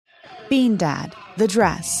Bean Dad, The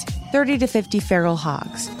Dress, 30 to 50 Feral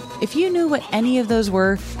Hogs. If you knew what any of those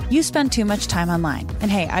were, you spend too much time online.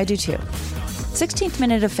 And hey, I do too. 16th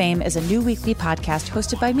Minute of Fame is a new weekly podcast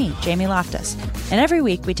hosted by me, Jamie Loftus. And every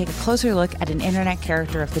week we take a closer look at an internet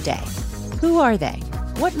character of the day. Who are they?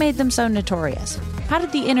 What made them so notorious? How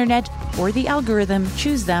did the internet or the algorithm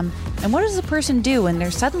choose them? And what does a person do when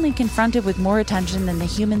they're suddenly confronted with more attention than the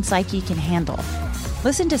human psyche can handle?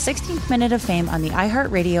 Listen to 16th Minute of Fame on the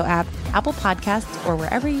iHeartRadio app, Apple Podcasts, or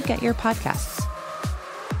wherever you get your podcasts.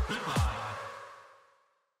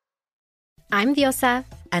 I'm Diosa.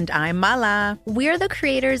 And I'm Mala. We're the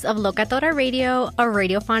creators of Locatora Radio, a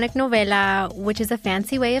radiophonic novela, which is a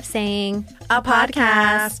fancy way of saying a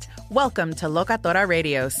podcast. Welcome to Locatora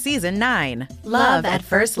Radio Season 9. Love at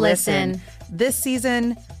First Listen. This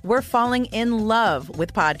season, we're falling in love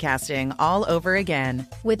with podcasting all over again.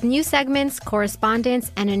 With new segments,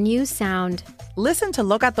 correspondence, and a new sound. Listen to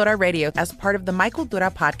Locatora Radio as part of the Michael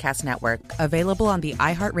Dura Podcast Network. Available on the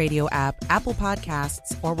iHeartRadio app, Apple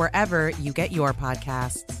Podcasts, or wherever you get your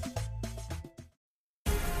podcasts.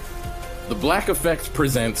 The Black Effect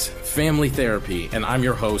presents Family Therapy, and I'm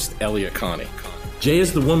your host, Elliot Connie. Jay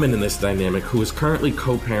is the woman in this dynamic who is currently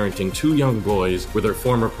co-parenting 2 young boys with her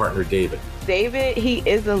former partner, David. David, he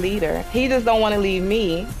is a leader. He just don't want to leave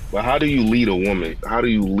me. But how do you lead a woman? How do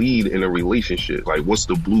you lead in a relationship? Like, what's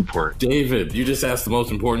the blueprint? David, you just asked the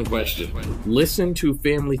most important question. Listen to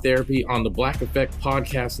Family Therapy on the Black Effect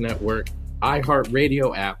Podcast Network,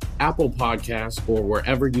 iHeartRadio app, Apple Podcasts, or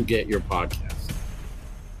wherever you get your podcasts.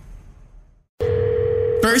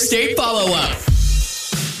 First date follow-up.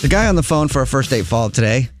 The guy on the phone for a first date follow-up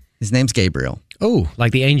today, his name's Gabriel. Oh,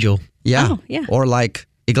 like the angel. Yeah. Oh, yeah. Or like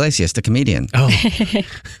Iglesias, the comedian. Oh.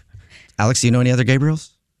 Alex, do you know any other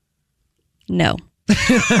Gabriels? No.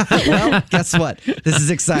 Well, guess what? This is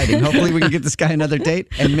exciting. Hopefully we can get this guy another date,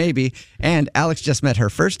 and maybe. And Alex just met her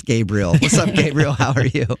first Gabriel. What's up, Gabriel? How are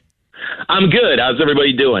you? I'm good. How's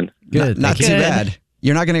everybody doing? Good. Not too bad.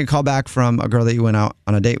 You're not going to get a call back from a girl that you went out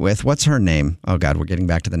on a date with. What's her name? Oh, God, we're getting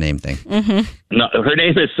back to the name thing. Mm-hmm. No, her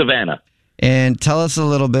name is Savannah. And tell us a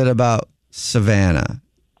little bit about Savannah.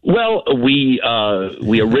 Well, we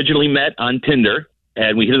originally met on Tinder,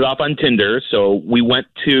 and we hit it off on Tinder. So we went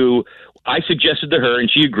to, I suggested to her, and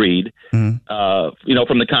she agreed, from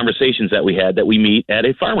the conversations that we had, that we meet at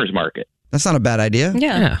a farmer's market. That's not a bad idea.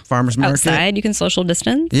 Yeah. Farmer's market. Outside, you can social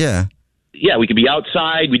distance. Yeah. Yeah, we could be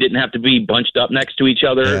outside. We didn't have to be bunched up next to each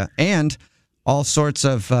other. Yeah. And all sorts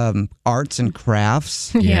of arts and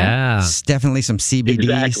crafts. Yeah. It's definitely some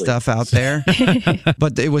CBD stuff out there.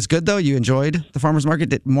 But it was good, though. You enjoyed the farmer's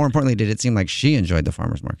market. More importantly, did it seem like she enjoyed the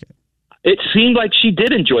farmer's market? It seemed like she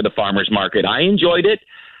did enjoy the farmer's market. I enjoyed it.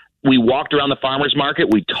 We walked around the farmer's market.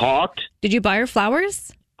 We talked. Did you buy her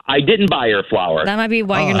flowers? I didn't buy her a flower. That might be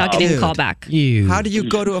why you're not getting a call back. How do you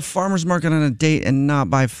go to a farmer's market on a date and not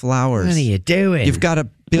buy flowers? What are you doing? You've got a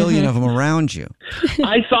billion of them around you.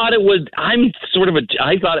 I thought it was. I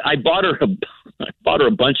bought her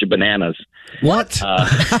a bunch of bananas. What?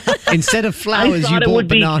 Instead of flowers, you bought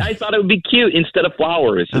bananas. I thought it would be cute instead of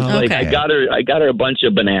flowers. Like I got her a bunch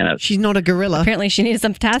of bananas. She's not a gorilla. Apparently, she needed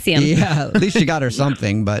some potassium. Yeah, at least she got her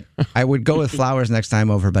something. But I would go with flowers next time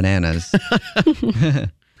over bananas.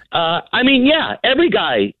 Every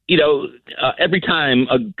guy, every time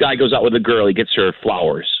a guy goes out with a girl, he gets her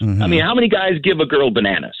flowers. Mm-hmm. I mean, how many guys give a girl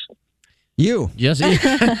bananas? You. Just you.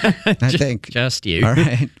 I think. Just you. All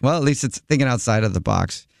right. Well, at least it's thinking outside of the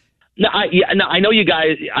box. No, I know you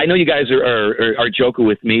guys. I know you guys are joking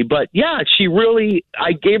with me, but yeah, she really.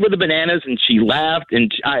 I gave her the bananas, and she laughed,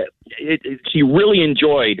 and she really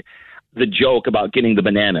enjoyed the joke about getting the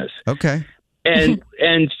bananas. Okay. And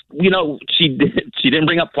she didn't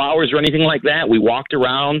bring up flowers or anything like that. We walked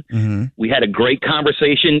around. Mm-hmm. We had a great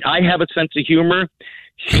conversation. I have a sense of humor.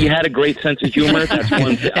 She had a great sense of humor. That's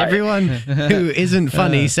one thing. Everyone who isn't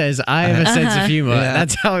funny says, I have a sense of humor. Yeah.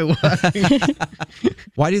 That's how it works.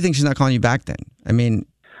 Why do you think she's not calling you back then? I mean,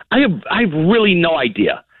 I have really no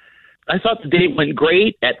idea. I thought the date went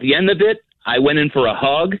great. At the end of it, I went in for a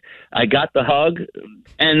hug. I got the hug,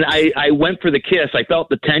 and I went for the kiss. I felt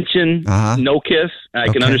the tension. No kiss. I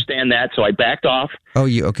can understand that, so I backed off. Oh,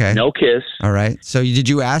 okay? No kiss. All right. So did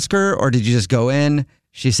you ask her, or did you just go in?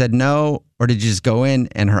 She said no, or did you just go in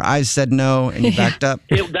and her eyes said no, and you backed up?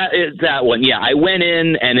 That one, yeah. I went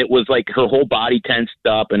in, and it was like her whole body tensed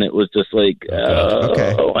up, and it was just like,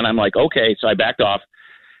 okay. And I'm like, okay, so I backed off.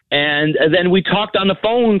 And then we talked on the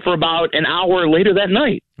phone for about an hour later that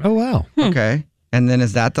night. Oh, wow. Okay. And then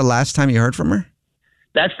is that the last time you heard from her?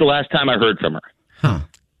 That's the last time I heard from her. Huh.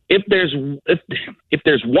 If there's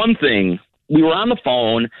one thing, we were on the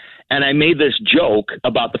phone, and I made this joke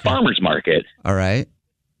about the farmer's market. All right.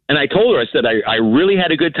 And I told her, I said, I really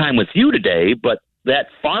had a good time with you today, but that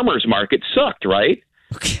farmer's market sucked, right?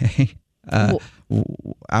 Okay.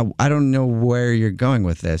 I don't know where you're going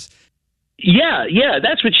with this. Yeah,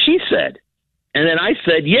 that's what she said. And then I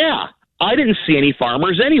said, yeah, I didn't see any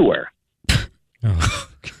farmers anywhere. Oh.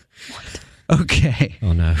 Okay.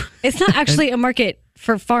 Oh, no. It's not actually a market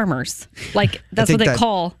for farmers. Like, that's what they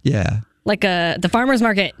call. Yeah. Like the farmer's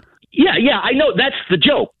market. Yeah, I know. That's the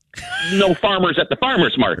joke. No farmers at the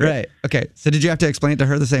farmer's market. Right. Okay. So did you have to explain it to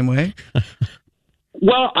her the same way?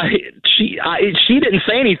 Well, she didn't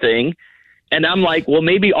say anything. And I'm like, well,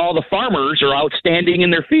 maybe all the farmers are out standing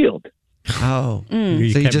in their field. Oh. So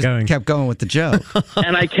you just kept going with the joke.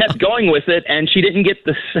 And I kept going with it, and she didn't get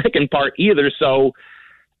the second part either. So,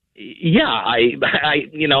 yeah, I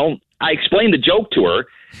explained the joke to her,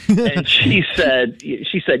 and she said,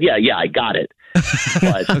 yeah, I got it.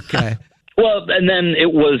 But, okay. Well, and then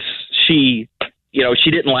it was she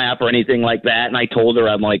didn't laugh or anything like that. And I told her,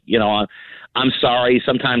 I'm like, I'm sorry.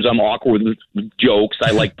 Sometimes I'm awkward with jokes.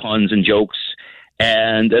 I like puns and jokes.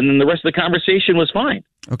 And then the rest of the conversation was fine.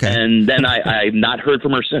 Okay. And then I've not heard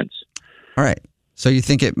from her since. All right. So you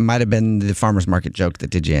think it might have been the farmer's market joke that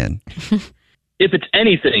did you in? If it's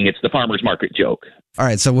anything, it's the farmer's market joke. All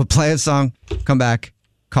right. So we'll play a song, come back,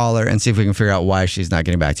 call her, and see if we can figure out why she's not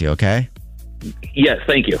getting back to you, okay? Yes,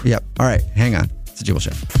 thank you. Yep. All right. Hang on. It's a Jubal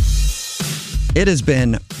Show. It has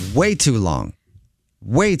been way too long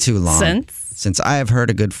since I have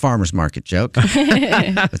heard a good farmer's market joke.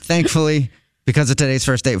 But thankfully, because of today's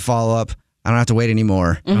first date follow-up, I don't have to wait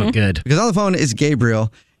anymore. Oh, good. Because on the phone is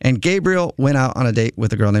Gabriel, and Gabriel went out on a date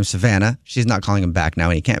with a girl named Savannah. She's not calling him back now,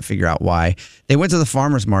 and he can't figure out why. They went to the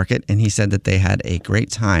farmer's market, and he said that they had a great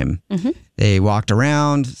time. Mm-hmm. They walked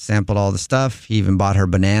around, sampled all the stuff. He even bought her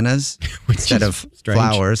bananas instead of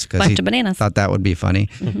flowers because he thought that would be funny,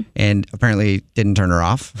 and apparently didn't turn her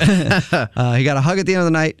off. He got a hug at the end of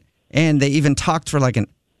the night, and they even talked for like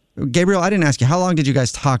Gabriel, I didn't ask you, how long did you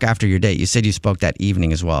guys talk after your date? You said you spoke that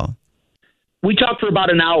evening as well. We talked for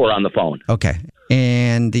about an hour on the phone. Okay.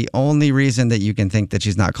 And the only reason that you can think that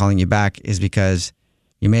she's not calling you back is because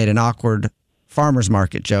you made an awkward farmer's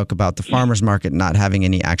market joke about the farmer's market not having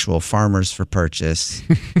any actual farmers for purchase.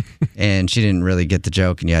 And she didn't really get the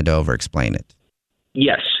joke and you had to over-explain it.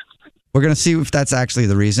 Yes. We're going to see if that's actually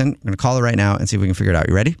the reason. I'm going to call her right now and see if we can figure it out.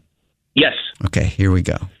 You ready? Yes. Okay, here we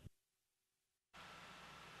go.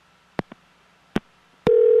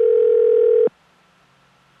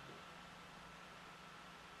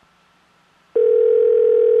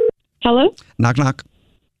 Hello? Knock, knock.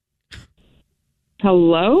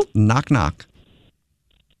 Hello? Knock, knock.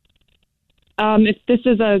 If this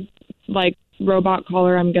is a, robot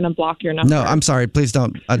caller, I'm going to block your number. No, I'm sorry. Please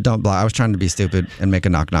don't block. I was trying to be stupid and make a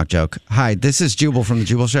knock, knock joke. Hi, this is Jubal from the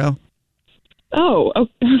Jubal Show. Oh,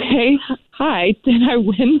 okay. Hi. Did I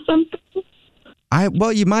win something?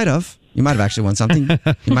 Well, you might have. You might have actually won something.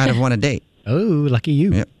 You might have won a date. Oh, lucky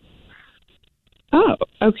you. Yep. Oh,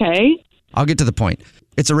 okay. I'll get to the point.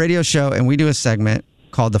 It's a radio show, and we do a segment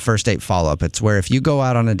called the First Date Follow-Up. It's where if you go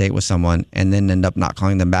out on a date with someone and then end up not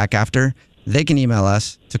calling them back after, they can email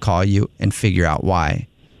us to call you and figure out why.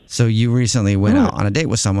 So you recently went out on a date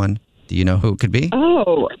with someone. Do you know who it could be?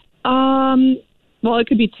 Oh, well, it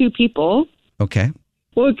could be two people. Okay.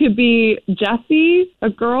 Well, it could be Jesse, a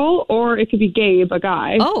girl, or it could be Gabe, a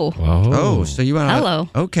guy. Oh. Oh, so you went out. Hello.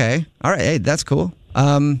 Okay. All right. Hey, that's cool.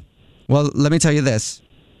 Well, let me tell you this.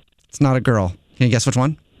 It's not a girl. Can you guess which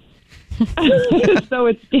one? So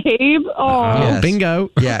it's Gabe? Oh, Yes. Bingo.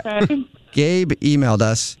 Yeah. okay. Gabe emailed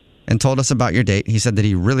us and told us about your date. He said that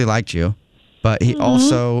he really liked you, but he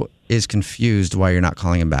also is confused why you're not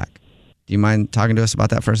calling him back. Do you mind talking to us about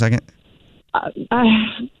that for a second?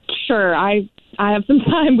 Sure. I have some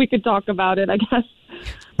time. We could talk about it, I guess.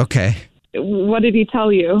 Okay. What did he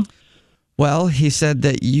tell you? Well, he said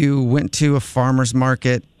that you went to a farmer's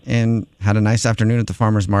market and had a nice afternoon at the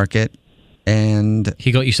farmer's market, and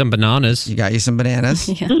He got you some bananas. he got you some bananas,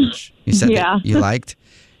 Yeah. which you said Yeah. that you liked.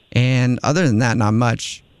 And other than that, not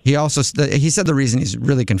much. He also he said the reason he's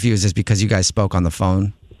really confused is because you guys spoke on the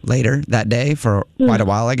phone later that day for quite a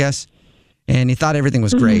while, I guess. And he thought everything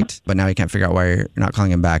was great, but now he can't figure out why you're not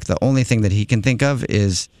calling him back. The only thing that he can think of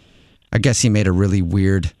is, I guess he made a really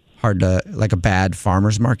weird, a bad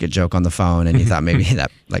farmer's market joke on the phone, and he thought maybe that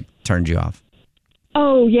turned you off.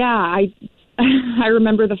 Oh, yeah. I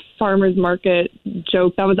remember the farmer's market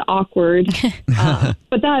joke. That was awkward.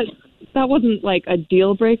 But that wasn't a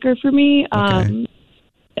deal breaker for me. Okay.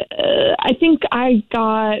 I think I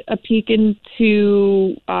got a peek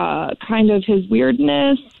into kind of his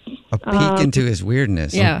weirdness. A peek into his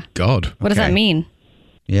weirdness? Yeah. Oh, God. What does that mean?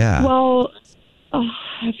 Yeah. Well,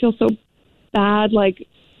 I feel so bad, like,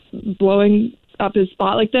 blowing up his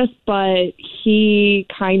spot like this, but he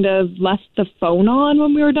kind of left the phone on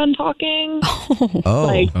when we were done talking. Oh.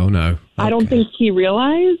 Like, Oh, no. I don't think he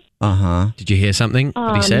realized. Uh-huh. Did you hear something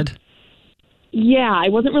that he said? Yeah, I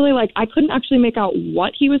wasn't really like, I couldn't actually make out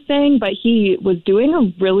what he was saying, but he was doing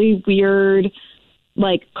a really weird,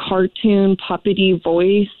 like, cartoon puppety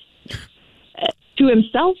voice. To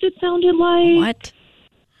himself, it sounded like. What?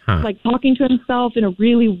 Huh. Like talking to himself in a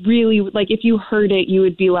really, really, like, if you heard it, you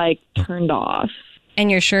would be like turned off. And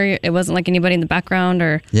you're sure it wasn't like anybody in the background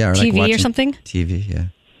or Yeah, or like TV or watching something? TV, yeah.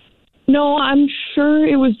 No, I'm sure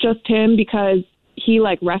it was just him because he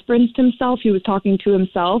like referenced himself. He was talking to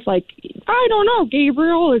himself. Like, I don't know,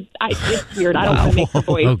 Gabriel. It's weird. I don't want to make the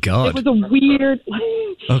voice. Oh, God. It was a weird.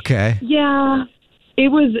 Okay. Yeah, it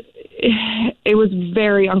was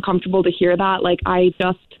very uncomfortable to hear that. Like,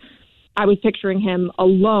 I was picturing him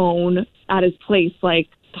alone at his place, like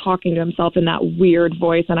talking to himself in that weird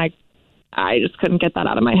voice, and I just couldn't get that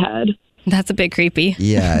out of my head. That's a bit creepy.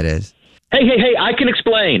 Yeah, it is. Hey, I can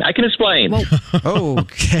explain.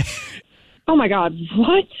 Okay. Oh my God,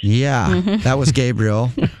 what? Yeah, that was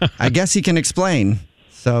Gabriel. I guess he can explain.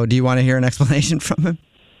 So do you want to hear an explanation from him?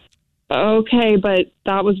 Okay, but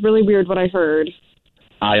that was really weird what I heard.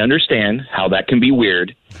 I understand how that can be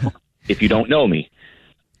weird if you don't know me.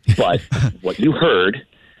 But what you heard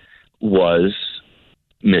was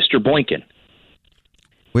Mr. Boinken.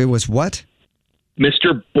 Wait, was what?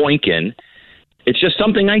 Mr. Boinken. It's just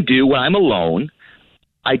something I do when I'm alone.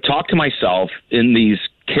 I talk to myself in these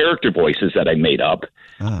character voices that I made up.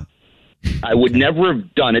 Ah. I would never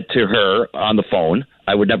have done it to her on the phone.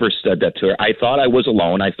 I would never have said that to her. I thought I was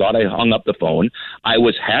alone. I thought I hung up the phone. I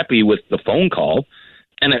was happy with the phone call.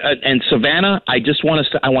 And Savannah, I just want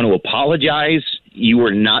to apologize. You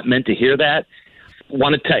were not meant to hear that.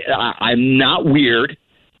 I'm not weird.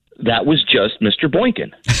 That was just Mr.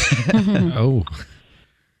 Boinken. Oh.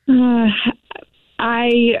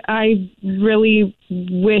 I really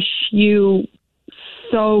wish you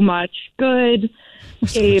so much good,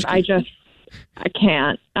 Gabe. I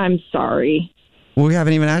can't. I'm sorry. Well, we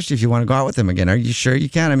haven't even asked you if you want to go out with him again. Are you sure you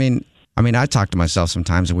can? I mean, I talk to myself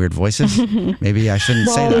sometimes in weird voices. Maybe I shouldn't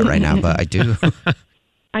say that right now, but I do.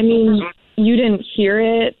 I mean, you didn't hear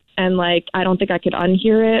it, and like, I don't think I could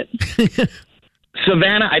unhear it.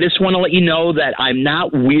 Savannah, I just want to let you know that I'm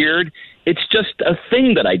not weird. It's just a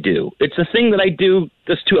thing that I do. It's a thing that I do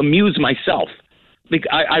just to amuse myself.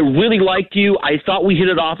 I really liked you. I thought we hit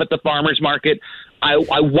it off at the farmer's market. I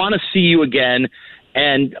want to see you again,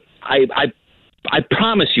 and I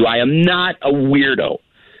promise you, I am not a weirdo.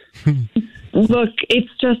 Look,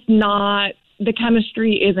 it's just not. The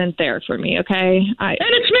chemistry isn't there for me, okay? And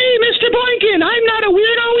it's me, Mr. Boinken. I'm not a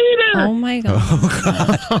weirdo either. Oh, my God.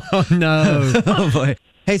 Oh, no. Oh, boy.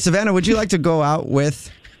 Hey, Savannah, would you like to go out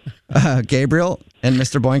with Gabriel and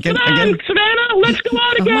Mr. Boinken again? Savannah, let's go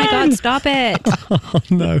out again. Oh, my God, stop it. Oh,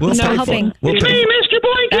 no. We'll not pay helping. It's me, Mr.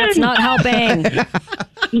 Boinken. That's not helping.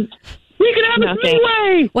 We can have a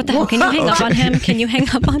three-way. What the hell? Can you hang up on him? Can you hang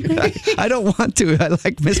up on him? I don't want to. I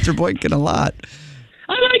like Mr. Boinken a lot.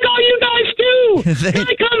 I like all you guys too. Can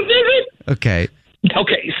I come visit? Okay.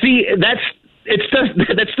 Okay. See, that's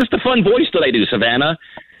just a fun voice that I do, Savannah.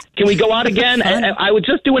 Can we go out again? I was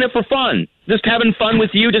just doing it for fun. Just having fun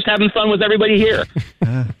with you. Just having fun with everybody here.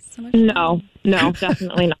 No,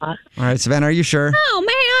 definitely not. All right, Savannah, are you sure? Oh,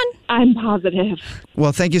 man. I'm positive.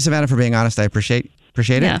 Well, thank you, Savannah, for being honest. I appreciate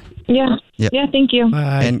it. Yeah. Yep. Yeah, thank you.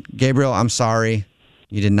 Bye. And Gabriel, I'm sorry.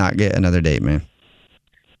 You did not get another date, man.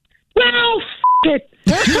 Well, it.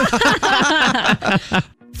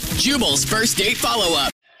 Jubal's first date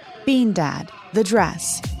follow-up. Bean Dad, The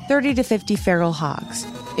Dress, 30 to 50 Feral Hogs.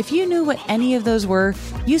 If you knew what any of those were,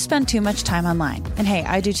 you spend too much time online. And hey,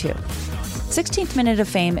 I do too. 16th Minute of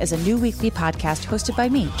Fame is a new weekly podcast hosted by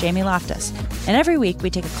me, Jamie Loftus. And every week we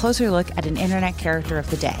take a closer look at an internet character of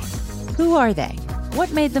the day. Who are they?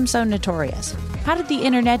 What made them so notorious? How did the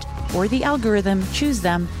internet or the algorithm choose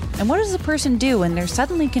them? And what does a person do when they're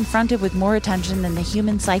suddenly confronted with more attention than the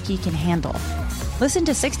human psyche can handle? Listen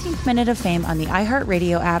to 16th Minute of Fame on the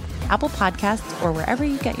iHeartRadio app, Apple Podcasts, or wherever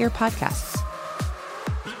you get your podcasts.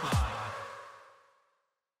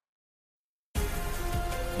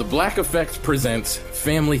 The Black Effect presents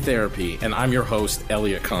Family Therapy, and I'm your host,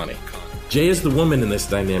 Elliot Connie. Jay is the woman in this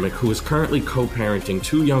dynamic who is currently co-parenting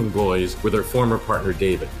 2 young boys with her former partner,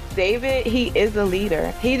 David. David, he is a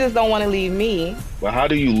leader. He just don't want to leave me. But how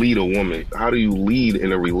do you lead a woman? How do you lead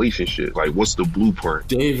in a relationship? Like, what's the blueprint?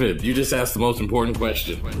 David, you just asked the most important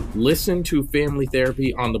question. Listen to Family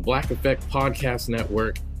Therapy on the Black Effect Podcast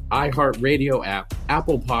Network, iHeart Radio app,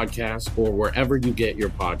 Apple Podcasts, or wherever you get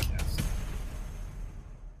your podcasts.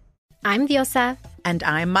 I'm Diosa. And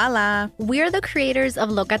I'm Mala. We're the creators of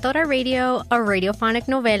Locatora Radio, a radiophonic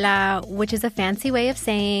novela, which is a fancy way of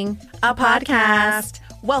saying a podcast.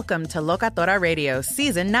 Welcome to Locatora Radio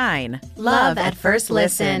Season 9. Love at First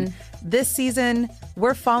Listen. This season,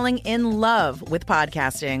 we're falling in love with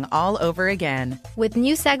podcasting all over again. With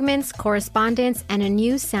new segments, correspondence, and a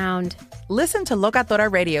new sound. Listen to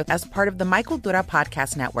Locatora Radio as part of the My Cultura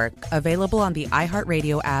Podcast Network, available on the iHeart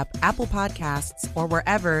Radio app, Apple Podcasts, or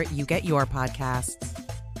wherever you get your podcasts.